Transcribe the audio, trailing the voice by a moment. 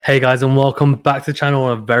Hey guys, and welcome back to the channel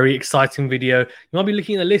on a very exciting video. You might be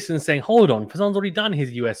looking at the list and saying, hold on, Fazan's already done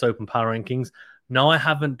his US Open power rankings. No, I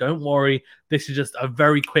haven't. Don't worry. This is just a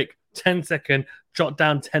very quick 10-second jot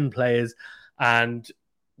down 10 players. And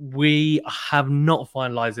we have not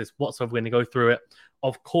finalized this whatsoever. We're going to go through it.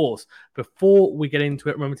 Of course, before we get into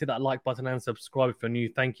it, remember to hit that like button and subscribe if you're new.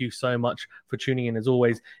 Thank you so much for tuning in as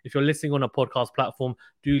always. If you're listening on a podcast platform,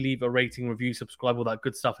 do leave a rating, review, subscribe, all that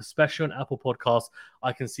good stuff, especially on Apple Podcasts.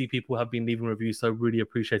 I can see people have been leaving reviews, so really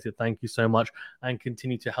appreciate it. Thank you so much, and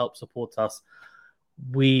continue to help support us.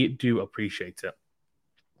 We do appreciate it.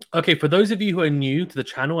 Okay, for those of you who are new to the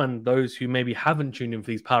channel and those who maybe haven't tuned in for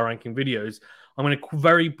these power ranking videos, I'm going to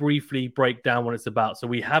very briefly break down what it's about. So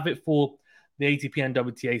we have it for the ATP and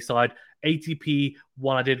WTA side. ATP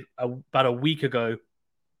one I did about a week ago.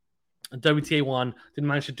 WTA one didn't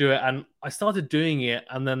manage to do it, and I started doing it,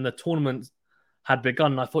 and then the tournament had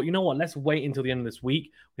begun. And I thought, you know what? Let's wait until the end of this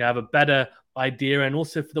week. We have a better idea, and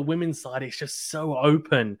also for the women's side, it's just so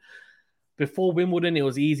open. Before Wimbledon, it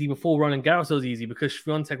was easy. Before Roland Garros, it was easy because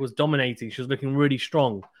Swiatek was dominating. She was looking really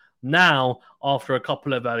strong. Now, after a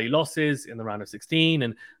couple of early losses in the round of 16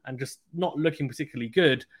 and just not looking particularly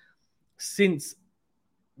good, since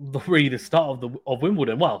the start of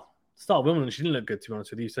Wimbledon, start of Wimbledon, she didn't look good, to be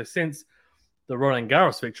honest with you. So since the Roland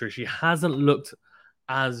Garros victory, she hasn't looked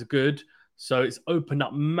as good. So it's opened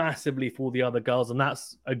up massively for the other girls, and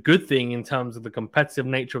that's a good thing in terms of the competitive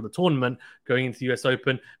nature of the tournament going into the US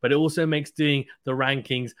Open, but it also makes doing the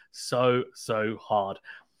rankings so hard.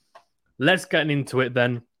 Let's get into it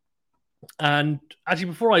then. And actually,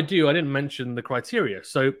 before I do, I didn't mention the criteria.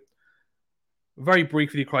 So very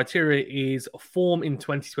briefly, the criteria is form in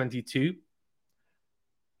 2022.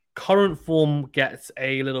 Current form gets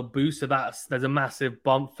a little boost, so there's a massive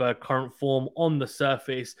bump for current form on the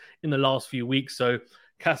surface in the last few weeks. So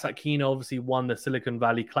Kasatkina obviously won the Silicon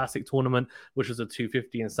Valley Classic tournament, which was a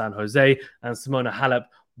 250 in San Jose, and Simona Halep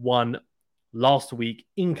won last week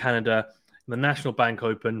in Canada, in the National Bank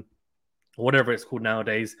Open, or whatever it's called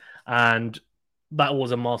nowadays, and that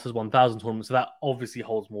was a Masters 1000 tournament, so that obviously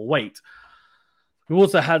holds more weight. We've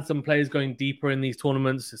also had some players going deeper in these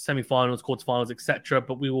tournaments, semi-finals, quarterfinals, etc.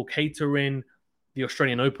 But we will cater in the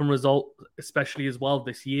Australian Open result, especially as well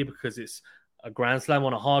this year, because it's a Grand Slam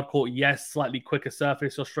on a hard court. Yes, slightly quicker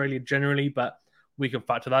surface, Australia generally, but we can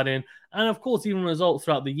factor that in. And of course, even results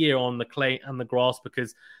throughout the year on the clay and the grass,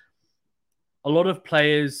 because a lot of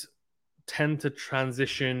players tend to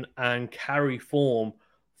transition and carry form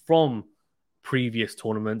from previous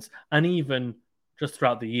tournaments and even just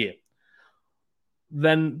throughout the year.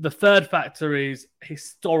 Then the third factor is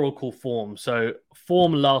historical form. So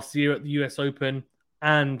form last year at the US Open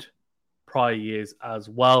and prior years as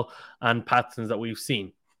well, and patterns that we've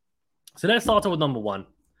seen. So let's start off with number one.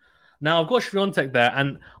 Now, I've got Swiatek there,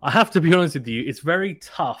 and I have to be honest with you, it's very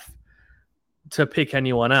tough to pick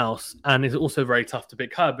anyone else, and it's also very tough to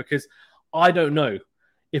pick her because I don't know.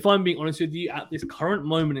 If I'm being honest with you, at this current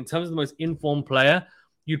moment, in terms of the most informed player,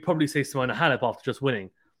 you'd probably say Simona Halep after just winning.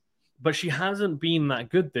 But she hasn't been that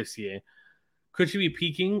good this year. Could she be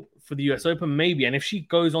peaking for the US Open? Maybe. And if she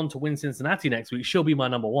goes on to win Cincinnati next week, she'll be my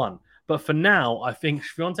number one. But for now, I think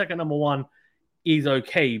Swiatek at number one is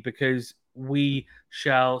okay because we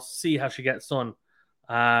shall see how she gets on.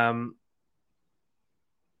 I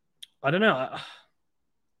don't know.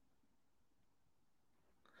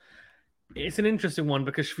 It's an interesting one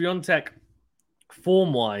because Swiatek,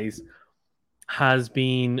 form-wise, has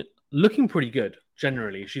been looking pretty good.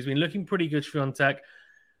 Generally, she's been looking pretty good, Swiatek.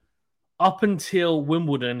 Up until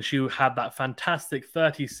Wimbledon, she had that fantastic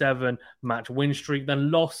 37-match win streak,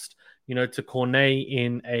 then lost, to Cornet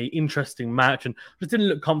in a interesting match and just didn't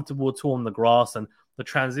look comfortable at all on the grass. And the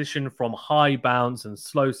transition from high bounce and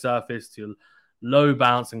slow surface to low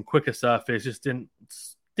bounce and quicker surface just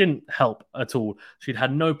didn't help at all. She'd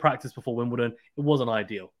had no practice before Wimbledon. It wasn't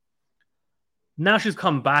ideal. Now she's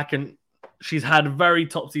come back and she's had very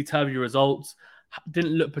topsy-turvy results.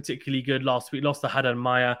 Didn't look particularly good last week. Lost to Haddad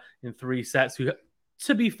Maya in 3 sets, who,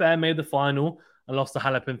 to be fair, made the final and lost to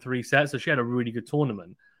Halep in 3 sets. So she had a really good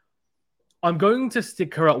tournament. I'm going to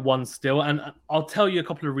stick her at one still, and I'll tell you a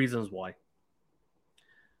couple of reasons why.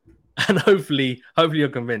 And hopefully you're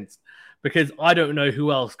convinced, because I don't know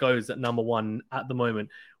who else goes at number one at the moment.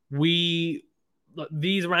 These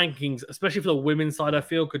rankings, especially for the women's side, I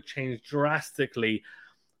feel could change drastically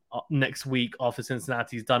next week after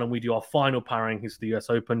Cincinnati's done and we do our final power rankings for the US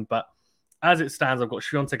Open. But as it stands, I've got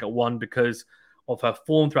Swiatek at one because of her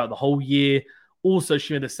form throughout the whole year. Also,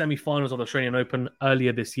 she made the semi-finals of the Australian Open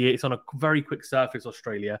earlier this year. It's on a very quick surface,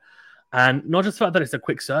 Australia. And not just the fact that it's a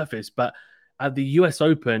quick surface, but at the US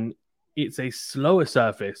Open, it's a slower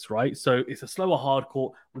surface, right? So it's a slower hard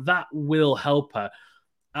court. That will help her.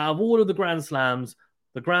 Out of all of the Grand Slams,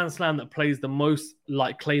 the Grand Slam that plays the most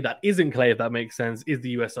like clay that isn't clay, if that makes sense, is the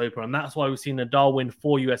US Open. And that's why we've seen Nadal win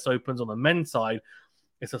 4 US Opens on the men's side.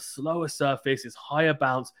 It's a slower surface, it's higher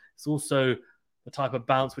bounce. It's also the type of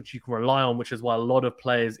bounce which you can rely on, which is why a lot of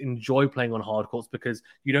players enjoy playing on hard courts, because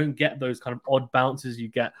you don't get those kind of odd bounces you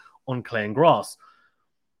get on clay and grass.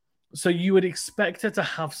 So you would expect her to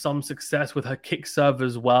have some success with her kick serve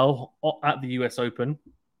as well at the US Open.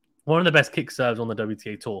 One of the best kick serves on the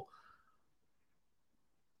WTA Tour.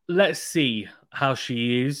 Let's see how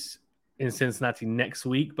she is in Cincinnati next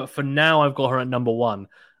week. But for now, I've got her at number 1.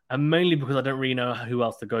 And mainly because I don't really know who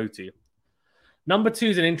else to go to. Number 2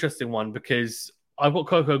 is an interesting one because I've got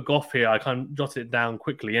Coco Gauff here. I kind of jotted it down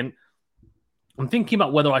quickly. And I'm thinking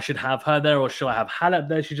about whether I should have her there or should I have Halep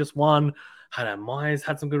there? She just won. Hannah Myers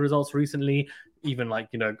had some good results recently. Even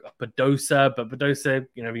like, Badosa. But Badosa,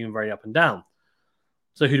 being very up and down.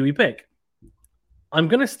 So who do we pick? I'm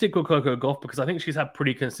going to stick with Coco Gauff because I think she's had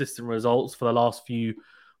pretty consistent results for the last few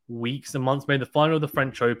weeks and months. Made the final of the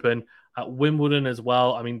French Open at Wimbledon as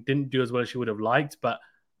well. I mean, didn't do as well as she would have liked, but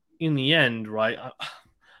in the end, right,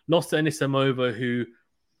 lost to Anisimova, who,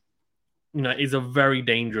 is a very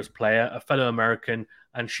dangerous player, a fellow American,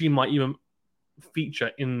 and she might even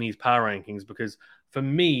feature in these power rankings because for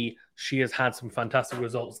me, she has had some fantastic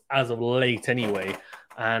results as of late anyway,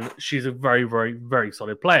 and she's a very, very, very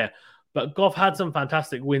solid player. But Gauff had some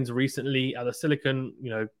fantastic wins recently at the Silicon,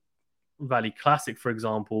 Valley Classic, for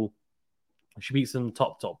example. She beat some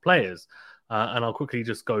top players, and I'll quickly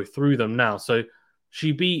just go through them now. So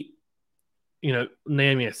she beat,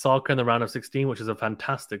 Naomi Osaka in the round of 16, which is a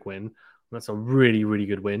fantastic win. That's a really, really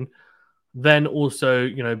good win. Then also,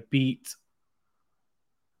 beat,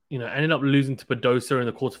 ended up losing to Badosa in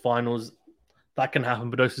the quarterfinals. That can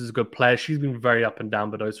happen. Badosa is a good player. She's been very up and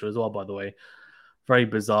down, Badosa as well, by the way. Very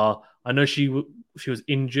bizarre. I know she was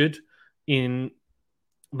injured in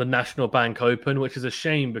the National Bank Open, which is a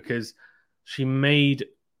shame because she made,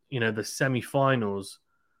 the semi-finals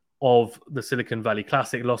of the Silicon Valley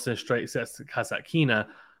Classic, lost in straight sets to Kasatkina,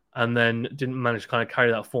 and then didn't manage to kind of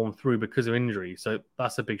carry that form through because of injury. So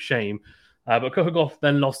that's a big shame. But Coco Gauff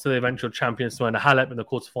then lost to the eventual champion Swiatek Halep in the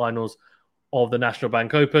quarterfinals of the National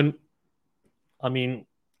Bank Open. I mean,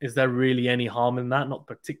 is there really any harm in that? Not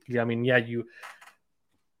particularly. I mean, yeah,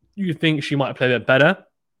 you think she might play a bit better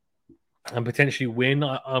and potentially win.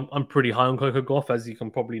 I'm pretty high on Coco Gauff, as you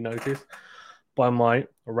can probably notice by my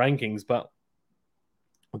rankings, but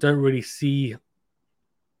I don't really see.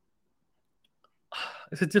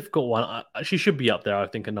 It's a difficult one. She should be up there, I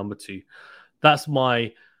think, at number 2. That's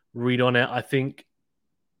my read on it. I think,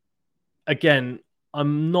 again,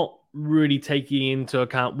 I'm not really taking into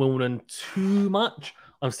account Wimbledon too much.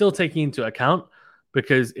 I'm still taking into account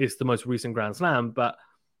because it's the most recent Grand Slam, but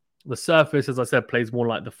the surface, as I said, plays more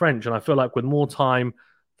like the French. And I feel like with more time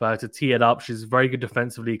for her to tee it up, she's very good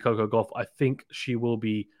defensively, Coco Gauff. I think she will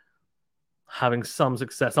be having some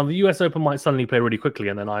success. Now, the US Open might suddenly play really quickly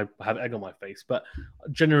and then I have egg on my face. But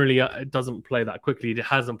generally, it doesn't play that quickly. It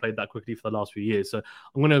hasn't played that quickly for the last few years. So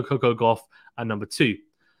I'm going to go Coco Gauff at number 2.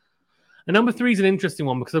 And number 3 is an interesting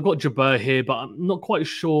one because I've got Jabeur here, but I'm not quite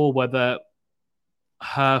sure whether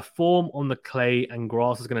her form on the clay and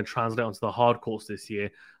grass is going to translate onto the hard courts this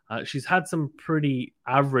year. She's had some pretty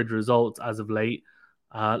average results as of late.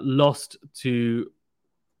 Lost to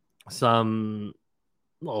some,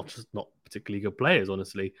 well, just not particularly good players,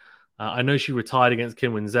 honestly. I know she retired against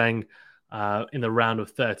Qinwen Zheng in the round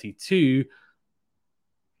of 32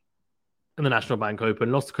 in the National Bank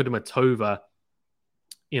Open. Lost to Kudermetova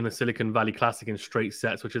in the Silicon Valley Classic in straight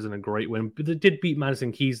sets, which isn't a great win. But they did beat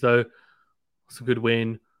Madison Keys, though. It's a good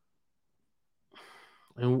win.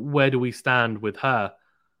 And where do we stand with her?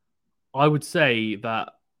 I would say that,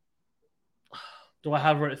 do I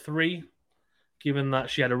have her at 3? Given that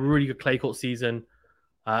she had a really good clay court season,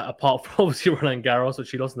 apart from obviously Roland Garros, which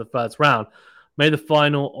she lost in the first round, made the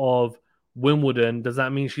final of Wimbledon. Does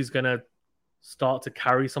that mean she's going to start to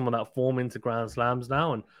carry some of that form into Grand Slams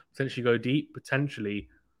now and potentially go deep? Potentially.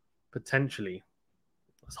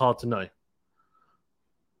 It's hard to know.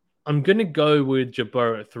 I'm going to go with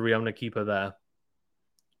Jabeur at 3. I'm going to keep her there.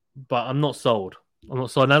 But I'm not sold. And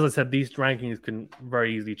as I said, these rankings can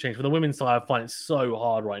very easily change. For the women's side, I find it so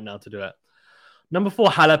hard right now to do it. Number 4,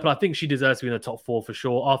 Halep, and I think she deserves to be in the top 4 for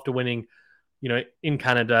sure. After winning, in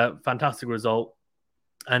Canada, fantastic result,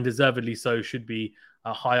 and deservedly so, should be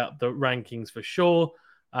high up the rankings for sure.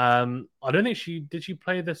 I don't think did she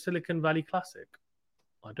play the Silicon Valley Classic?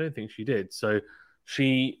 I don't think she did. So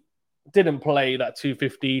she didn't play that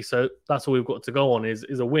 250, so that's all we've got to go on is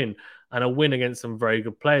a win, and a win against some very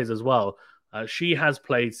good players as well. She has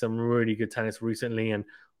played some really good tennis recently, and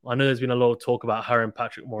I know there's been a lot of talk about her and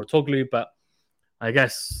Patrick Mouratoglou, but I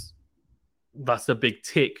guess that's a big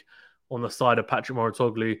tick on the side of Patrick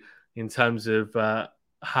Mouratoglou in terms of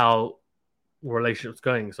how relationship's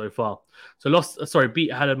going so far. So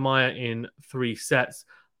beat Halep Maya in 3 sets,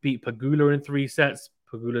 beat Pegula in 3 sets.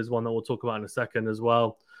 Pegula is one that we'll talk about in a second as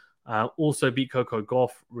well. Also beat Coco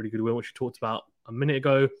Gauff, really good win, which we talked about a minute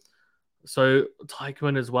ago. So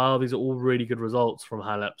Teichmann as well. These are all really good results from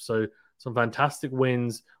Halep. So some fantastic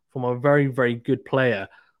wins from a very, very good player,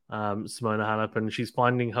 Simona Halep, and she's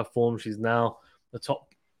finding her form. She's now the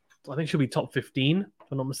top, I think she'll be top 15, if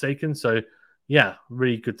I'm not mistaken. So yeah,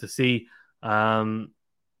 really good to see. It's an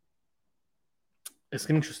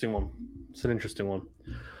interesting one.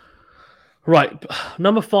 Right,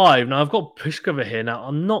 number 5. Now I've got Pliskova here. Now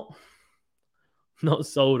I'm not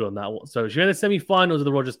sold on that one. So she made the semi-finals of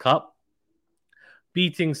the Rogers Cup,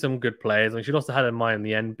 beating some good players. I mean, she lost to Halep Maya in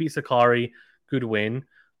the end. Beat Sakari, good win.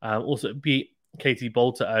 Also beat Katie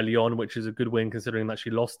Bolter early on, which is a good win considering that she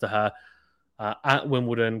lost to her at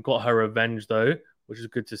Wimbledon. Got her revenge though, which is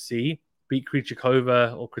good to see. Beat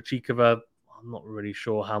Krejcikova. I'm not really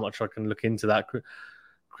sure how much I can look into that.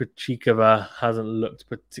 Krejcikova hasn't looked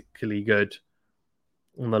particularly good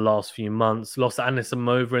in the last few months. Lost to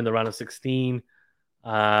Anisimova in the round of 16.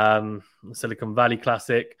 Silicon Valley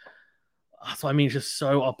Classic. That's what I mean. It's just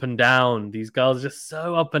so up and down. These girls are just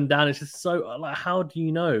so up and down. It's just so, like, how do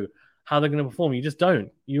you know how they're going to perform? You just don't.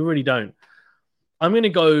 You really don't. I'm going to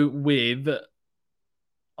go with,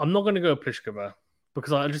 I'm not going to go with Pliskova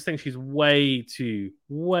because I just think she's way too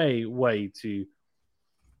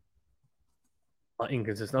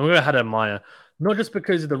inconsistent. I'm going to have Maya, not just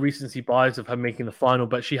because of the recency bias of her making the final,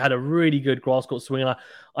 but she had a really good grass court swing.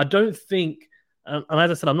 I don't think, and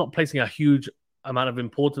as I said, I'm not placing a huge amount of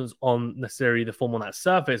importance on necessarily the form on that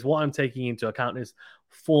surface. What I'm taking into account is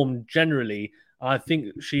form generally. I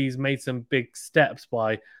think she's made some big steps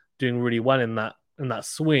by doing really well in that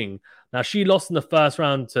swing. Now she lost in the first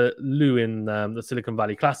round to Liu in the Silicon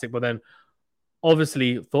Valley Classic, but then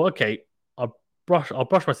obviously thought, okay, I'll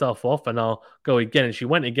brush myself off and I'll go again. And she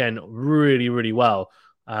went again really, really well,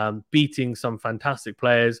 beating some fantastic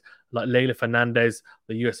players like Leylah Fernandez,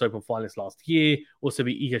 the US Open finalist last year. Also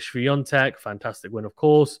beat Iga Swiatek, fantastic win, of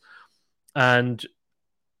course. And,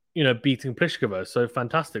 beating Pliskova. So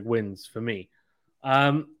fantastic wins for me.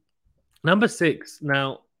 Number 6.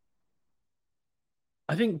 Now,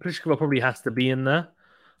 I think Pliskova probably has to be in there,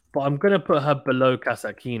 but I'm going to put her below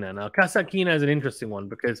Kasatkina. Now, Kasatkina is an interesting one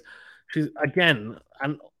because she's, again,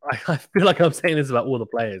 and I feel like I'm saying this about all the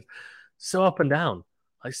players, so up and down.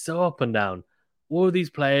 All of these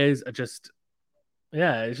players are just,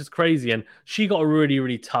 it's just crazy. And she got a really,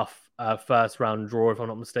 really tough first round draw, if I'm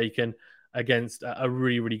not mistaken, against a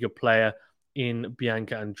really, really good player in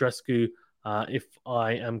Bianca Andreescu, if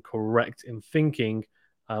I am correct in thinking,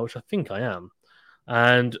 which I think I am.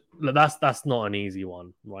 And that's not an easy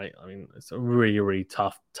one, right? I mean, it's a really, really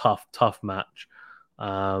tough match.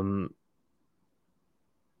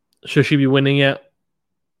 Should she be winning it?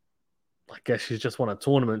 I guess she's just won a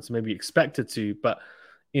tournament, so maybe expected to, but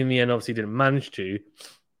in the end, obviously didn't manage to.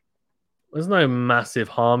 There's no massive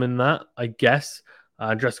harm in that, I guess.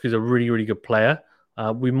 Andreescu's a really, really good player.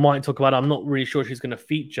 We might talk about it. I'm not really sure she's going to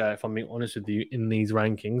feature, if I'm being honest with you, in these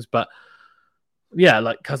rankings. But yeah,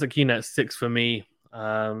 like Kasatkina at 6 for me.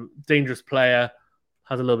 Dangerous player.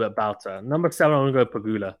 Has a little bit about her. Number 7, I'm going to go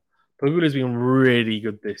Pegula. Pegula's been really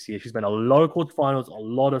good this year. She's been a lot of quarterfinals, a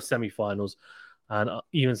lot of semifinals, and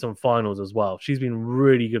even some finals as well. She's been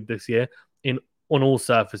really good this year on all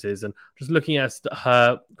surfaces. And just looking at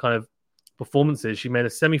her kind of performances, she made a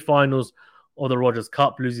semifinals of the Rogers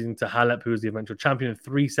Cup, losing to Halep, who was the eventual champion, in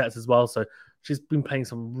 3 sets as well. So she's been playing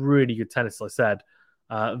some really good tennis, as I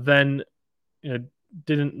said. Then,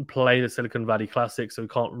 didn't play the Silicon Valley Classic, so we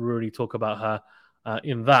can't really talk about her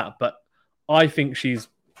in that. But I think she's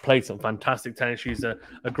played some fantastic tennis. She's an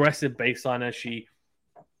aggressive baseliner. She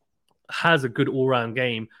has a good all-round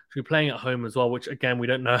game. She'll be playing at home as well, which, again, we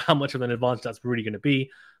don't know how much of an advantage that's really going to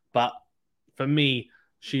be. But for me,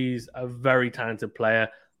 she's a very talented player.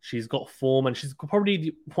 She's got form, and she's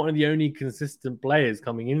probably one of the only consistent players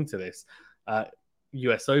coming into this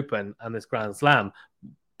US Open and this Grand Slam.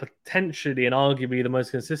 Potentially and arguably the most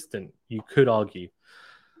consistent, you could argue.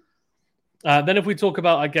 Then if we talk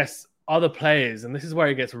about, I guess, other players, and this is where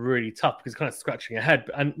it gets really tough because it's kind of scratching your head.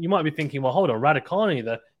 And you might be thinking, well, hold on, Raducanu,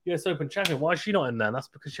 the US Open champion, why is she not in there? And that's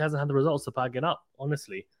because she hasn't had the results to back it up,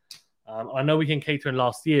 honestly. I know we can cater in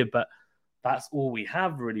last year, but that's all we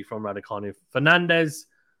have really from Raducanu. Fernandez,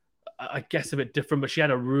 I guess a bit different, but she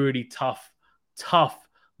had a really tough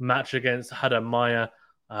match against Hada Maya,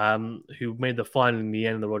 who made the final in the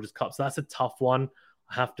end of the Rogers Cup. So that's a tough one,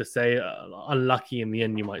 I have to say. Unlucky in the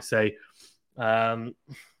end, you might say.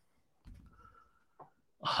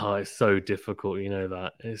 It's so difficult, you know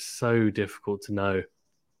that. It's so difficult to know.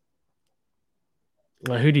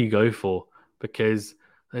 Like, who do you go for? Because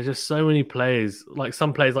there's just so many players. Like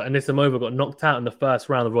some players, like Anisimova, got knocked out in the first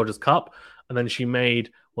round of the Rogers Cup, and then she made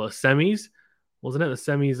semis, wasn't it? The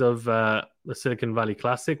semis of the Silicon Valley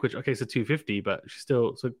Classic, which it's a 250, but she's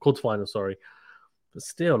still quarterfinal. Sorry, but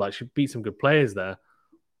still, like she beat some good players there.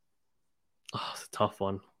 It's a tough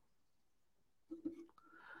one.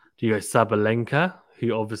 Do you go Sabalenka,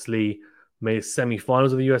 who obviously made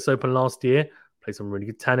semi-finals of the US Open last year, played some really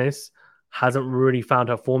good tennis, hasn't really found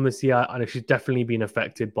her form this year. I know she's definitely been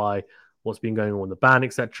affected by what's been going on with the ban,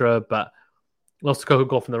 etc. But lost to Coco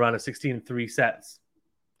Gauff in the round of 16 in 3 sets.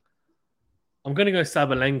 I'm going to go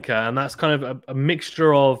Sabalenka, and that's kind of a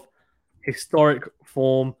mixture of historic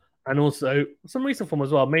form and also some recent form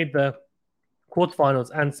as well. Made the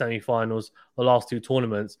quarterfinals and semi-finals the last 2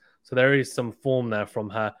 tournaments, so there is some form there from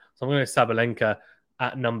her. So I'm going to Sabalenka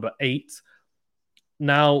at number 8.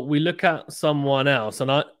 Now we look at someone else,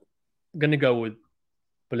 and I'm going to go with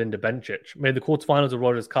Belinda Bencic. Made the quarterfinals of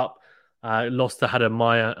Rogers Cup, lost to Hada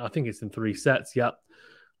Maya. I think it's in 3 sets. Yep,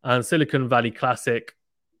 and Silicon Valley Classic.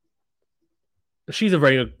 She's a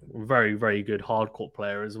very, very, very good hardcourt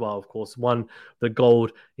player as well. Of course, won the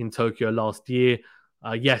gold in Tokyo last year.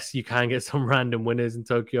 Yes, you can get some random winners in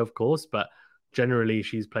Tokyo, of course, but generally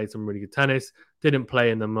she's played some really good tennis. Didn't play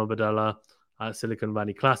in the Mubadala Silicon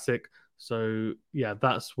Valley Classic. So, yeah,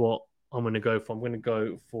 that's what I'm going to go for. I'm going to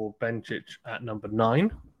go for Bencic at number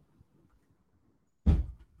 9. And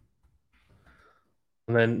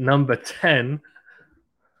then number 10,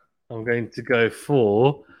 I'm going to go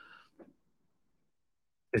for...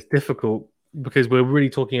 It's difficult because we're really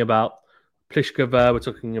talking about Pliskova. We're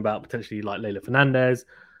talking about potentially like Leylah Fernandez.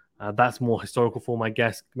 That's more historical form, I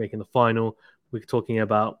guess, making the final. We're talking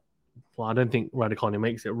about, I don't think Raducanu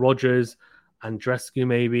makes it. Rogers, Andreescu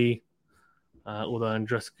maybe. Although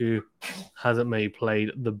Andreescu hasn't maybe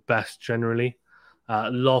played the best generally.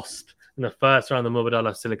 Lost in the first round of the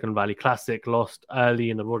Mubadala Silicon Valley Classic. Lost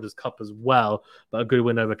early in the Rogers Cup as well. But a good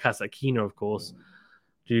win over Kasatkina, of course.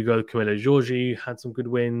 Do you go Camila Giorgi? Had some good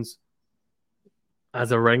wins.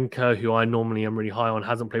 Azarenka, who I normally am really high on,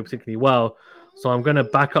 hasn't played particularly well. So I'm going to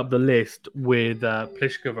back up the list with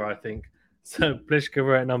Pliskova, I think. So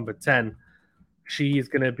Pliskova at number 10. She is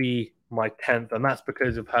going to be my 10th, and that's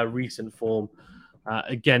because of her recent form.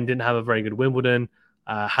 Again, didn't have a very good Wimbledon.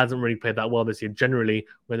 Hasn't really played that well this year. Generally,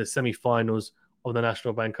 we're in the semi-finals of the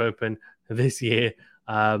National Bank Open this year.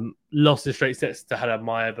 Lost in straight sets to Hada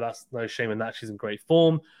Maya, but that's no shame in that. She's in great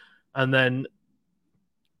form. And then,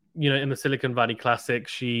 in the Silicon Valley Classic,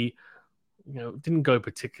 she, didn't go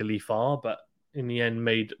particularly far, but in the end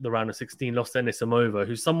made the round of 16, lost to Anisimova,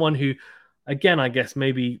 who's someone who, again, I guess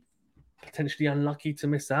maybe potentially unlucky to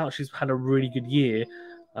miss out. She's had a really good year.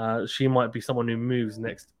 She might be someone who moves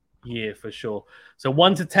next year for sure. So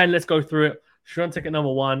 1 to 10, let's go through it. Swiatek at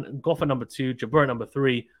number 1, Gauff at number 2, Jabeur at number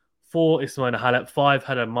 3, 4 is Simona Halep, 5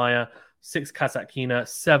 Hada Maya, 6 Kasatkina,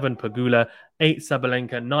 7 Pegula, 8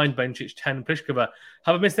 Sabalenka, 9 Bencic, 10 Pliskova.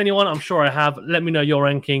 Have I missed anyone? I'm sure I have. Let me know your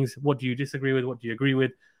rankings. What do you disagree with? What do you agree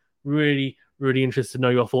with? Really, really interested to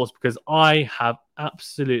know your thoughts because I have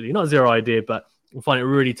absolutely not zero idea, but I find it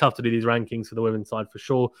really tough to do these rankings for the women's side for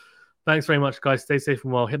sure. Thanks very much, guys. Stay safe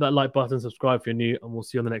and well. Hit that like button, subscribe if you're new, and we'll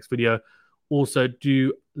see you on the next video. Also,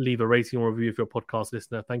 do leave a rating or review if you're a podcast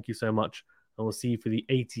listener. Thank you so much. And we'll see you for the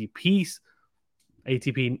ATP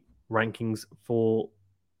rankings for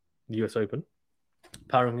the US Open.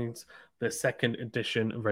 Power rankings, the second edition.